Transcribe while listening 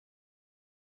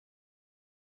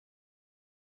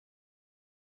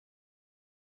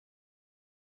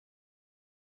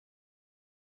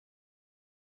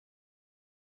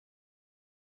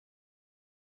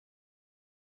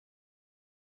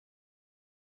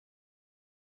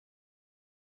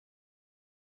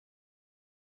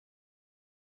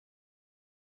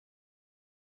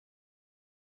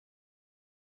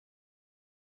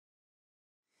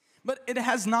But it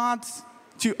has not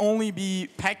to only be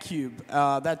Petcube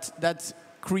that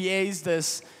creates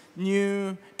this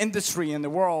new industry in the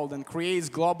world and creates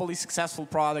globally successful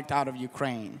product out of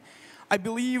Ukraine. I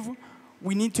believe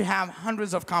we need to have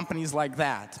hundreds of companies like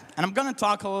that. And I'm going to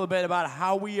talk a little bit about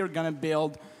how we are going to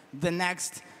build the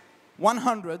next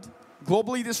 100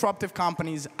 globally disruptive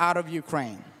companies out of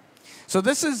Ukraine. So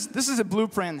this is a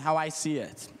blueprint how I see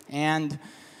it. And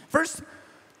first,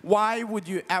 why would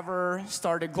you ever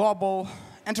start a global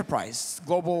enterprise,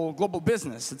 global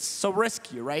business? It's so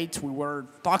risky, right? We were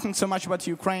talking so much about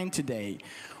Ukraine today.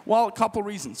 Well, a couple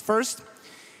reasons. First,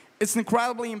 it's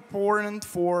incredibly important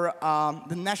for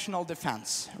the national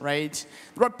defense, right?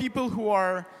 There are people who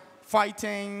are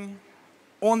fighting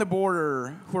on the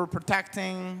border, who are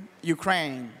protecting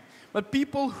Ukraine. But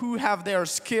people who have their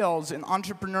skills in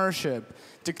entrepreneurship,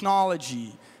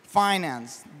 technology,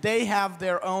 finance, they have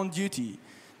their own duty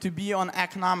to be on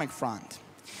economic front.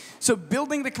 So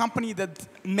building the company that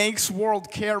makes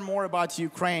world care more about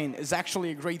Ukraine is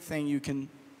actually a great thing you can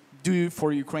do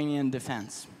for Ukrainian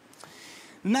defense.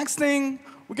 The next thing,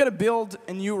 we got to build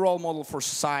a new role model for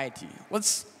society.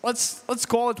 Let's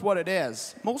call it what it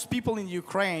is. Most people in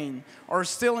Ukraine are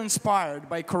still inspired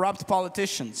by corrupt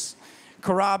politicians,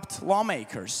 corrupt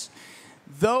lawmakers.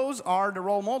 Those are the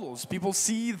role models. People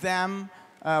see them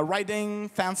riding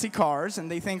fancy cars,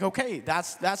 and they think, okay,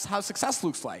 that's how success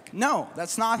looks like. No,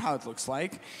 that's not how it looks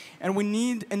like. And we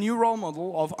need a new role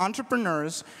model of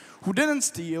entrepreneurs who didn't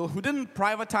steal, who didn't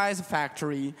privatize a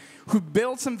factory, who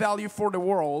built some value for the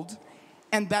world,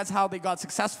 and that's how they got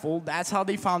successful. That's how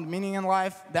they found meaning in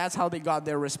life. That's how they got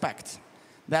their respect.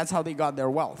 That's how they got their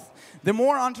wealth. The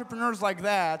more entrepreneurs like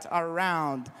that are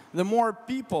around, the more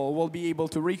people will be able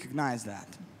to recognize that.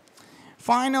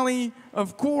 Finally,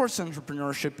 of course,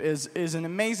 entrepreneurship is an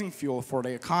amazing fuel for the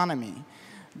economy.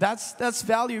 That's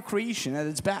value creation at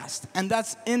its best, and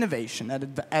that's innovation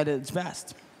at its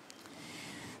best.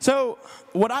 So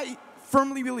what I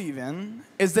firmly believe in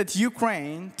is that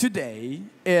Ukraine today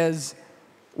is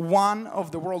one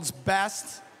of the world's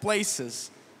best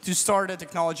places to start a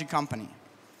technology company.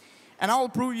 And I will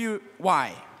prove you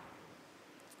why.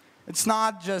 It's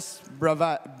not just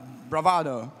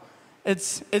bravado.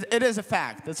 It is a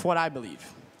fact. That's what I believe.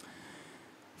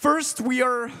 First, we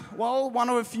are, well, one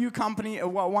of the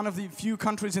few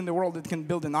countries in the world that can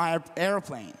build an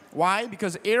airplane. Why?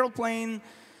 Because airplane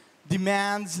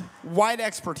demands wide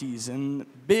expertise in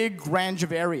big range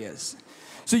of areas.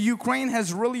 So Ukraine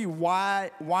has really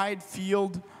wide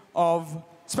field of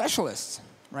specialists,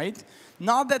 right?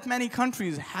 Not that many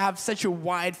countries have such a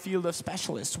wide field of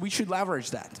specialists. We should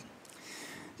leverage that.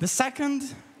 The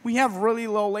second, we have really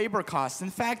low labor costs. In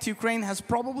fact, Ukraine has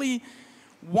probably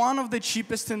one of the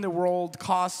cheapest in the world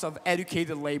costs of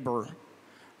educated labor,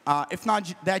 if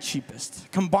not that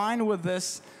cheapest, combined with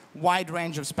this wide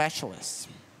range of specialists.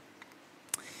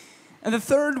 And the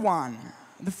third one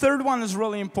is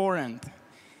really important.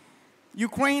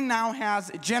 Ukraine now has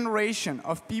a generation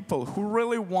of people who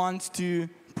really want to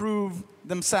prove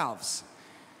themselves.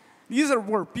 These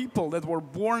were people that were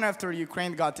born after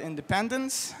Ukraine got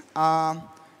independence.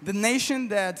 The nation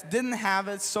that didn't have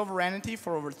its sovereignty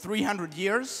for over 300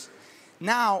 years,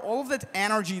 now all of that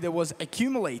energy that was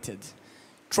accumulated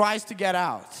tries to get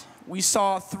out. We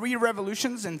saw 3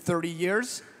 revolutions in 30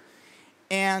 years,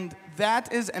 and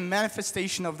that is a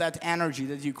manifestation of that energy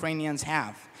that Ukrainians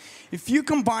have. If you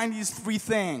combine these 3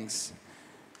 things,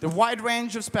 the wide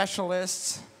range of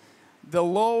specialists, the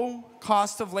low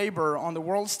cost of labor on the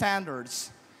world standards,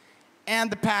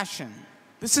 and the passion,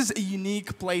 this is a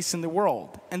unique place in the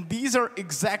world. And these are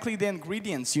exactly the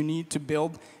ingredients you need to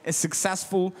build a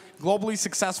successful, globally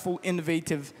successful,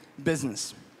 innovative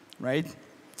business, right?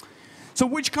 So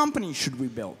which company should we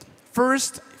build?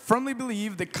 First, firmly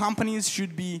believe the companies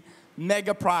should be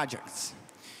mega projects.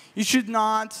 You should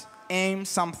not aim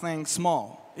something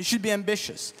small. It should be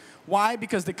ambitious. Why?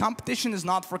 Because the competition is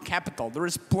not for capital. There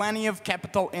is plenty of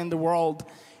capital in the world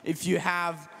if you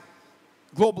have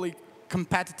globally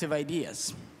competitive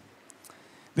ideas.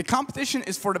 The competition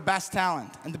is for the best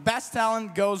talent, and the best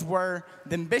talent goes where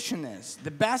the ambition is.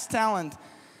 The best talent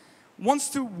wants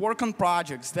to work on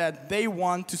projects that they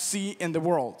want to see in the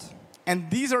world. And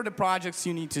these are the projects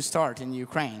you need to start in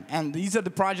Ukraine, and these are the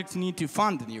projects you need to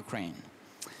fund in Ukraine.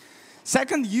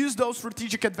 Second, use those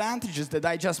strategic advantages that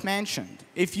I just mentioned.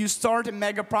 If you start a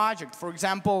mega project, for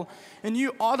example, a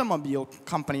new automobile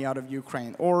company out of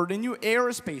Ukraine, or the new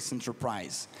aerospace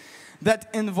enterprise,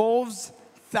 that involves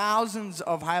thousands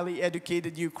of highly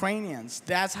educated Ukrainians,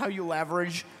 that's how you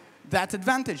leverage that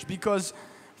advantage. Because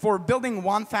for building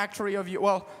one factory of,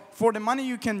 well, for the money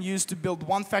you can use to build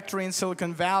one factory in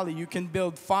Silicon Valley, you can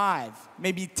build 5,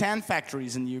 maybe 10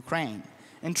 factories in Ukraine,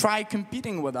 and try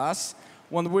competing with us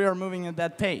when we are moving at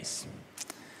that pace.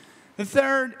 The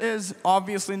third is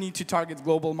obviously need to target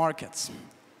global markets,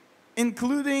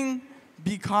 including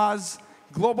because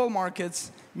global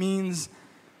markets means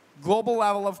global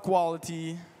level of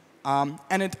quality,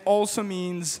 and it also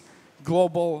means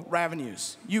global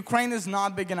revenues. Ukraine is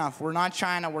not big enough. We're not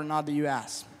China. We're not the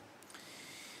US.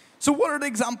 So what are the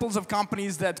examples of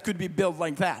companies that could be built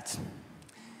like that?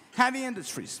 Heavy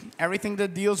industries, everything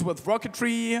that deals with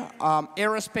rocketry,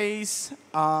 aerospace,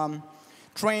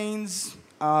 trains,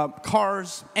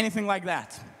 cars, anything like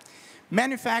that.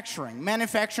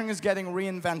 Manufacturing is getting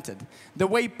reinvented. The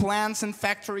way plants and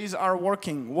factories are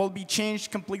working will be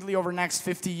changed completely over the next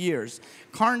 50 years.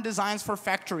 Current designs for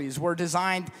factories were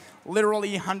designed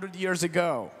literally 100 years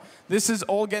ago. This is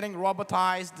all getting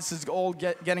robotized. This is all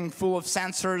getting full of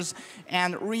sensors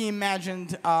and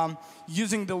reimagined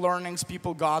using the learnings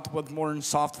people got with modern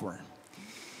software.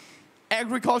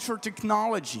 Agriculture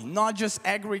technology, not just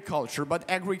agriculture, but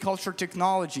agriculture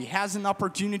technology, has an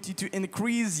opportunity to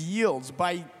increase yields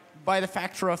by the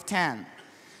factor of 10.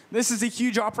 This is a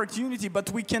huge opportunity,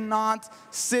 but we cannot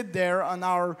sit there on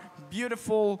our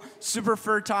beautiful, super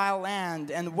fertile land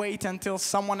and wait until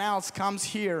someone else comes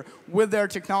here with their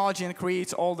technology and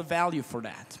creates all the value for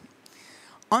that.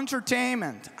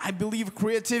 Entertainment, I believe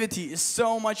creativity is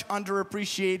so much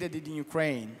underappreciated in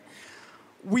Ukraine.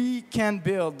 We can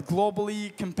build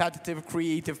globally competitive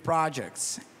creative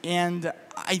projects, and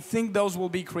I think those will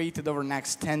be created over the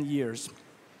next 10 years.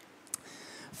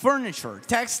 Furniture,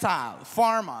 textile,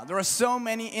 pharma, there are so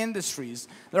many industries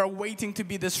that are waiting to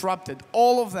be disrupted.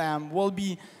 All of them will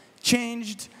be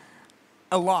changed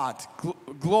a lot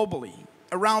globally,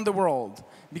 around the world,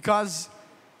 because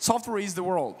software is the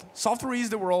world. Software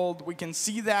is the world. We can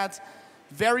see that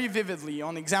very vividly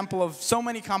on the example of so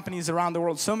many companies around the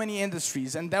world, so many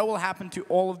industries, and that will happen to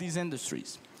all of these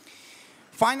industries.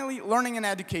 Finally, learning and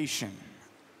education.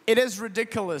 It is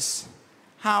ridiculous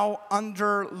how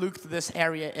underlooked this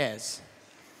area is.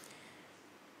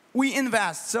 We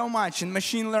invest so much in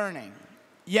machine learning,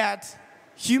 yet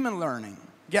human learning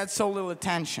gets so little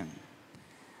attention.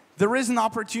 There is an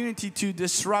opportunity to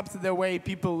disrupt the way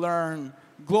people learn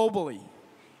globally,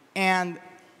 and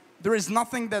there is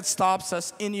nothing that stops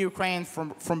us in Ukraine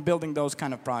from building those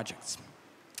kind of projects.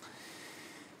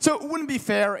 So it wouldn't be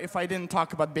fair if I didn't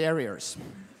talk about barriers.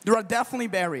 There are definitely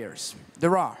barriers.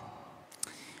 There are.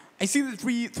 I see the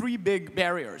three big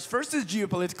barriers. First is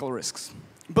geopolitical risks.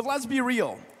 But let's be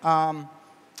real.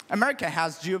 America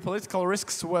has geopolitical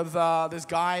risks with this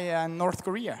guy in North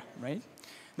Korea, right?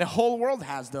 The whole world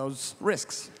has those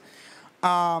risks.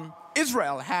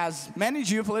 Israel has many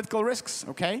geopolitical risks,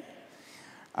 okay?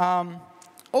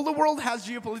 All the world has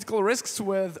geopolitical risks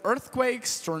with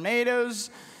earthquakes, tornadoes,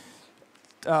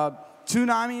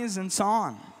 tsunamis, and so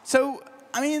on. So,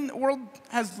 I mean, the world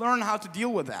has learned how to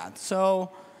deal with that.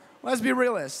 So, let's be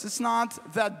realists. It's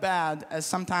not that bad as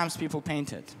sometimes people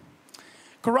paint it.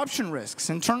 Corruption risks,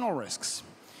 internal risks.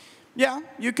 Yeah,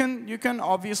 you can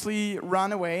obviously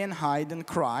run away and hide and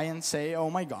cry and say, oh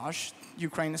my gosh,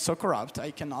 Ukraine is so corrupt,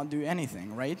 I cannot do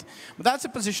anything, right? But that's a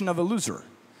position of a loser.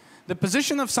 The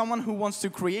position of someone who wants to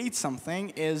create something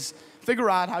is figure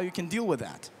out how you can deal with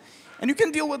that. And you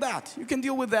can deal with that. You can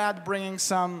deal with that bringing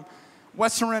some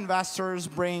Western investors,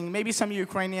 bring maybe some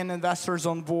Ukrainian investors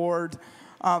on board,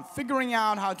 figuring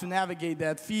out how to navigate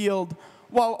that field,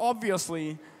 while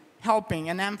obviously helping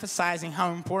and emphasizing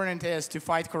how important it is to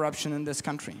fight corruption in this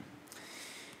country.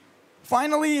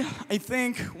 Finally, I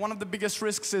think one of the biggest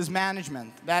risks is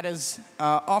management. That is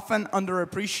often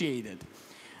underappreciated.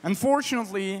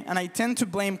 Unfortunately, and I tend to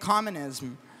blame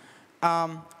communism,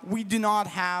 we do not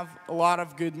have a lot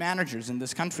of good managers in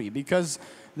this country because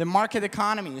the market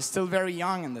economy is still very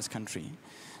young in this country.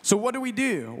 So what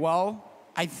do? Well,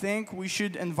 I think we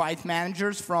should invite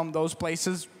managers from those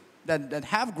places that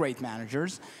have great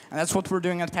managers, and that's what we're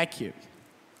doing at Petcube.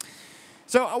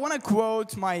 So I want to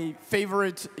quote my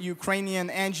favorite Ukrainian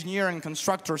engineer and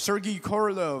constructor, Sergei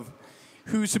Korolev,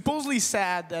 who supposedly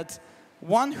said that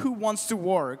one who wants to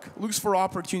work looks for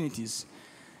opportunities.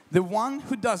 The one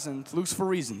who doesn't looks for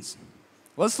reasons.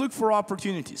 Let's look for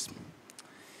opportunities.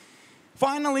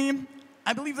 Finally,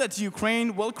 I believe that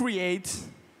Ukraine will create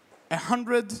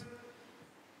 100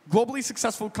 globally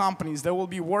successful companies that will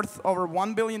be worth over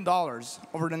 $1 billion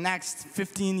over the next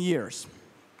 15 years.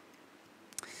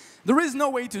 There is no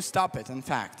way to stop it, in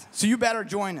fact, so you better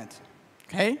join it,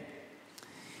 okay?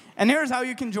 And here's how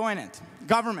you can join it.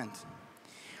 Government.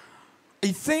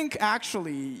 I think,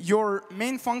 actually, your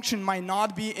main function might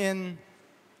not be in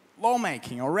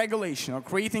lawmaking or regulation or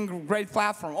creating a great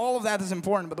platform, all of that is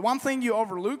important. But the one thing you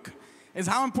overlook is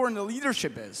how important the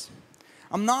leadership is.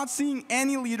 I'm not seeing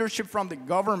any leadership from the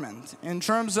government in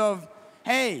terms of,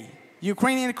 hey,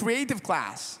 Ukrainian creative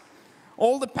class,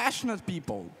 all the passionate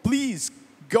people, please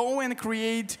go and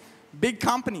create big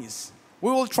companies.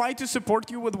 We will try to support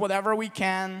you with whatever we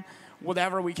can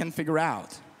figure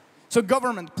out. So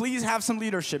government, please have some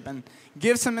leadership and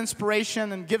give some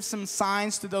inspiration and give some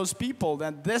signs to those people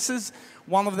that this is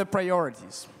one of the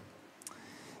priorities.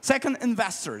 Second,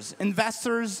 investors.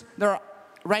 Investors, they're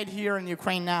right here in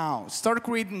Ukraine now. Start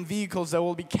creating vehicles that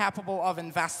will be capable of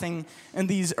investing in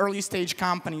these early stage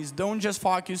companies. Don't just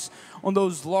focus on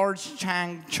those large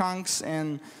chunks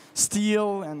in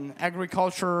steel and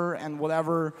agriculture and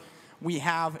whatever we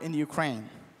have in Ukraine.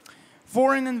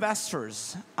 Foreign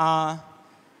investors.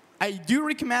 I do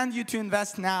recommend you to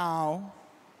invest now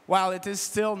while it is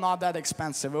still not that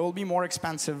expensive. It will be more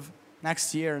expensive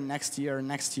next year, next year,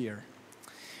 next year.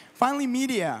 Finally,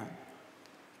 media.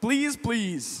 Please,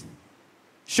 please,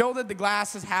 show that the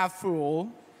glass is half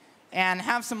full and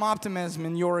have some optimism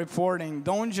in your reporting.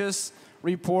 Don't just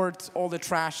report all the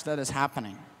trash that is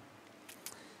happening.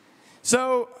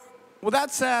 So, with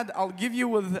that said, I'll leave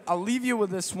you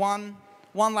with this one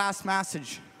last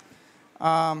message.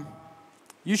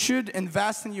 You should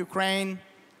invest in Ukraine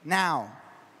now.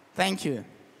 Thank you.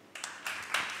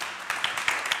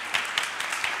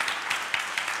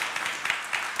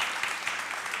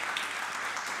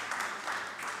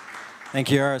 Thank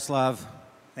you, Yaroslav.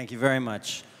 Thank you very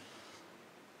much.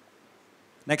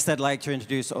 Next, I'd like to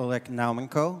introduce Oleg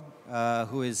Naumenko,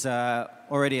 who is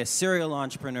already a serial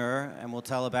entrepreneur and will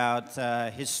tell about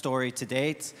his story to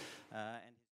date.